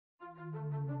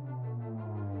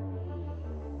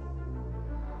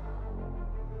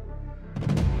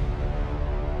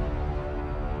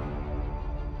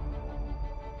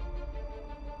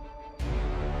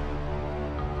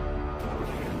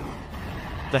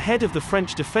The head of the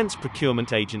French Defense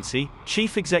Procurement Agency,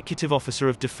 Chief Executive Officer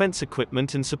of Defense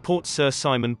Equipment and Support Sir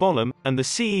Simon Bollum, and the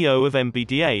CEO of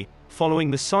MBDA,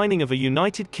 following the signing of a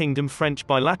United Kingdom-French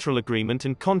bilateral agreement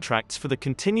and contracts for the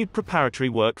continued preparatory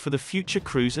work for the Future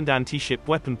Cruise and Anti-Ship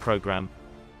Weapon Programme.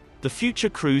 The Future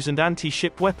Cruise and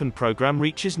Anti-Ship Weapon Programme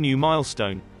reaches new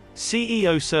milestone.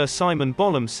 CEO Sir Simon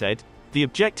Bollum said, "The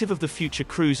objective of the Future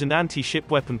Cruise and Anti-Ship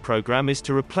Weapon Programme is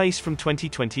to replace from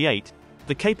 2028,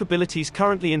 the capabilities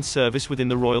currently in service within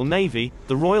the Royal Navy,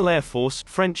 the Royal Air Force,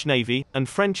 French Navy, and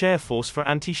French Air Force for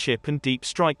anti-ship and deep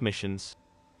strike missions."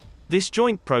 This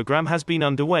joint program has been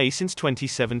underway since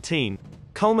 2017,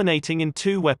 culminating in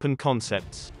 2 weapon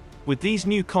concepts. With these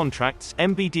new contracts,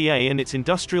 MBDA and its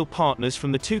industrial partners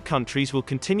from the 2 countries will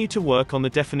continue to work on the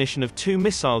definition of 2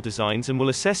 missile designs and will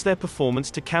assess their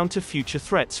performance to counter future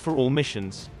threats for all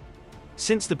missions.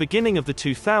 Since the beginning of the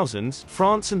 2000s,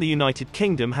 France and the United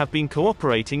Kingdom have been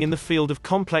cooperating in the field of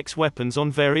complex weapons on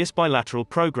various bilateral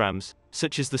programs,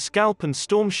 such as the Scalp and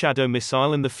Storm Shadow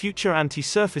missile and the Future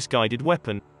Anti-Surface Guided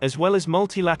Weapon, as well as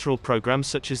multilateral programs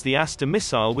such as the Aster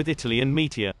missile with Italy and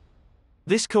Meteor.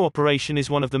 This cooperation is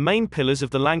one of the main pillars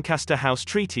of the Lancaster House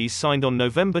Treaties signed on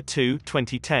November 2,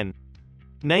 2010.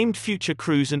 Named Future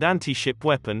Cruise and Anti-Ship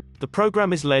Weapon, the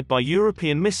program is led by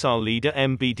European missile leader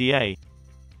MBDA.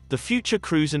 The Future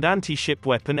Cruise and Anti-Ship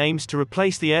Weapon aims to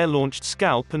replace the air-launched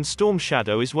Scalp and Storm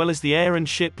Shadow as well as the air and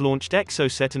ship-launched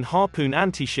Exocet and Harpoon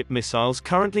anti-ship missiles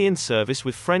currently in service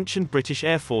with French and British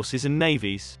air forces and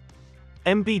navies.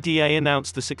 MBDA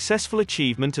announced the successful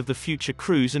achievement of the Future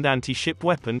Cruise and Anti-Ship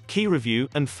Weapon Key Review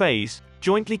and Phase,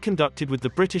 jointly conducted with the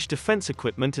British Defence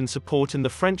Equipment and Support and the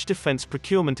French Defence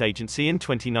Procurement Agency in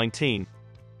 2019.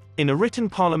 In a written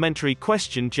parliamentary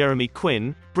question, Jeremy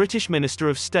Quinn, British Minister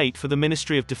of State for the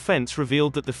Ministry of Defence,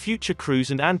 revealed that the Future Cruise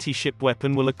and Anti-Ship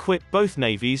Weapon will equip both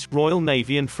navies, Royal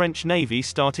Navy and French Navy,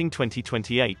 starting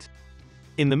 2028.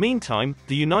 In the meantime,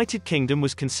 the United Kingdom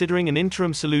was considering an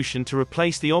interim solution to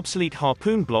replace the obsolete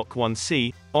Harpoon Block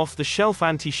 1C, off-the-shelf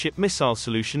anti-ship missile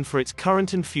solution for its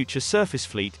current and future surface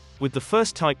fleet, with the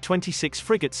first Type 26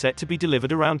 frigate set to be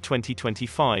delivered around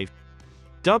 2025.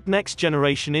 Dubbed Next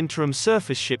Generation Interim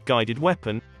Surface Ship Guided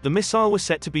Weapon, the missile was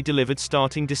set to be delivered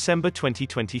starting December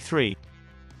 2023.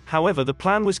 However, the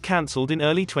plan was cancelled in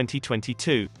early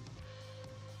 2022.